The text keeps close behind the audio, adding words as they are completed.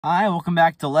Hi, welcome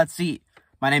back to Let's Eat.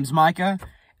 My name's Micah,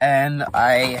 and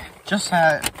I just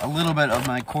had a little bit of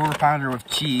my quarter pounder with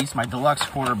cheese, my deluxe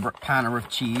quarter pounder with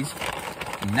cheese.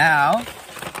 Now,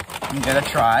 I'm gonna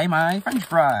try my French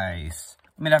fries.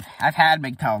 I mean, I've had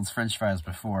McDonald's French fries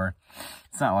before.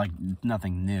 It's not like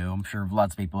nothing new. I'm sure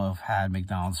lots of people have had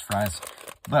McDonald's fries,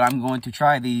 but I'm going to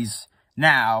try these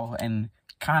now and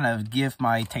kind of give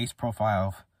my taste profile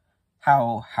of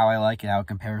how I like it, how it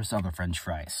compares to other French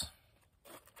fries.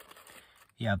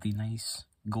 You have the nice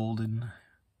golden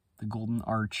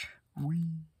arch. Whee!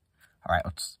 All right,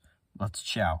 let's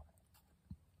chow.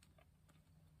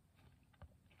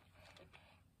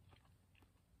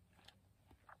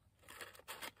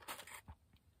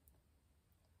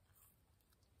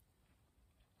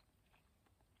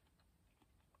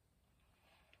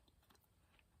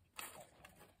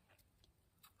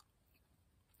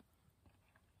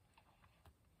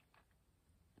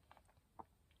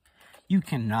 You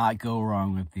cannot go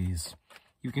wrong with these.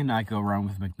 You cannot go wrong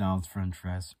with McDonald's French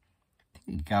fries. I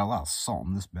think you got a lot of salt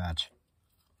in this batch.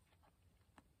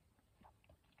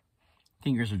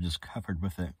 Fingers are just covered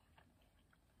with it.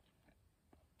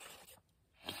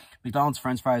 McDonald's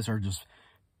French fries are just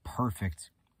perfect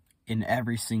in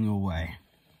every single way.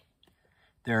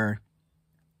 They're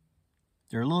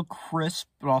a little crisp,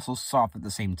 but also soft at the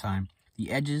same time.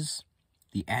 The edges,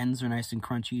 the ends are nice and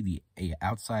crunchy. The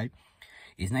outside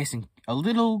is nice and a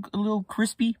little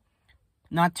crispy,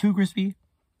 not too crispy,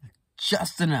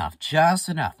 just enough.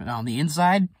 And on the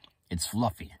inside, it's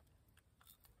fluffy.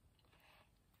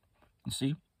 You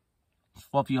see? It's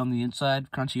fluffy on the inside,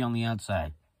 crunchy on the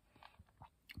outside.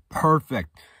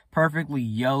 Perfectly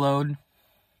yellowed.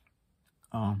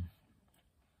 I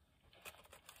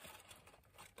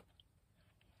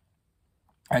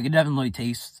can definitely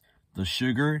taste the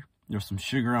sugar. There's some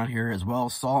sugar on here as well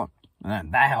as salt.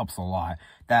 And that helps a lot.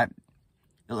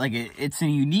 It's a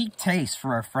unique taste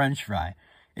for a French fry.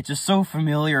 It's just so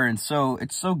familiar and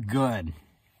it's so good.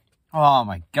 Oh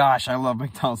my gosh, I love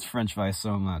McDonald's French fries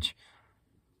so much.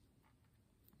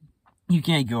 You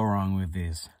can't go wrong with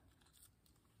these.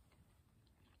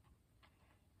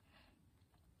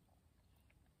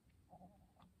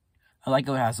 I like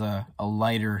how it has a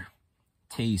lighter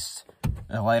taste,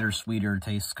 a lighter, sweeter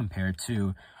taste compared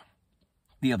to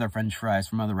the other French fries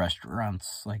from other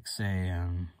restaurants, like say, I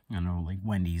don't know, like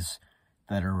Wendy's,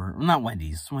 that are, not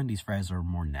Wendy's. Wendy's fries are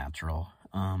more natural.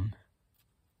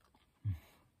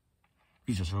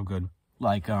 These are so good.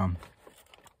 Like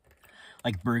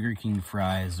Burger King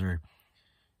fries or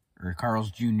Carl's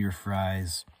Jr.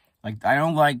 fries. Like, I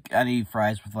don't like any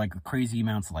fries with like crazy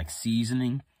amounts of like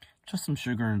seasoning. Just some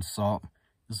sugar and salt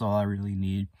is all I really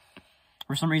need.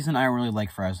 For some reason, I don't really like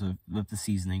fries with the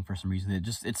seasoning. For some reason,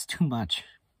 it's too much.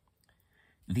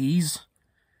 These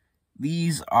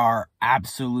are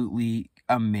absolutely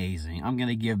amazing. I'm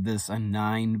gonna give this a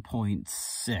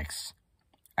 9.6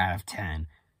 out of 10.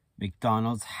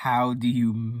 McDonald's, how do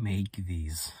you make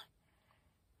these?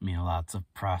 I mean, lots of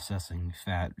processing,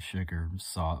 fat, sugar,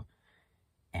 salt,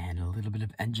 and a little bit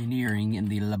of engineering in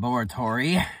the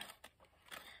laboratory.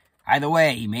 Either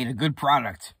way, you made a good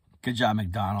product. Good job,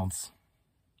 McDonald's.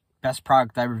 Best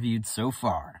product I reviewed so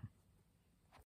far.